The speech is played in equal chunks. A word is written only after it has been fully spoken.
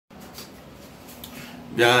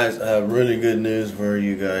Guys, I have really good news for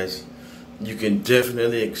you guys. You can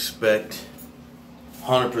definitely expect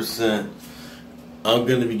 100% I'm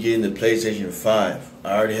going to be getting the PlayStation 5.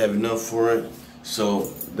 I already have enough for it, so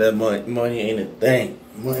that money ain't a thing.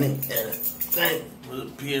 Money ain't a thing for the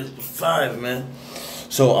PS5, man.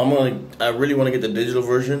 So I really want to get the digital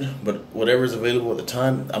version, but whatever's available at the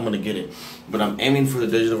time, I'm gonna get it. But I'm aiming for the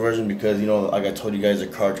digital version because, you know, like I told you guys, the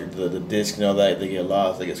cartridge, the disc and all that, they get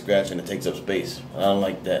lost, they get scratched, and it takes up space. I don't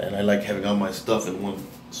like that, and I like having all my stuff in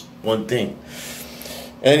one thing.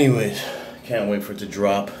 Anyways, can't wait for it to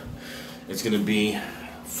drop. It's gonna be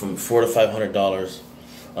from $400 to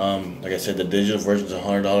 $500. Like I said, the digital version is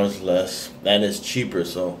 $100 less, and it's cheaper,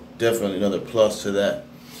 so definitely another plus to that.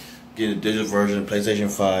 Get a digital version of PlayStation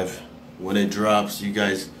 5. When it drops, you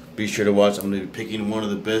guys be sure to watch. I'm going to be picking one of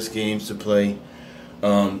the best games to play.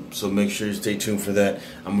 So make sure you stay tuned for that.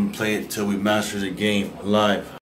 I'm going to play it till we master the game live.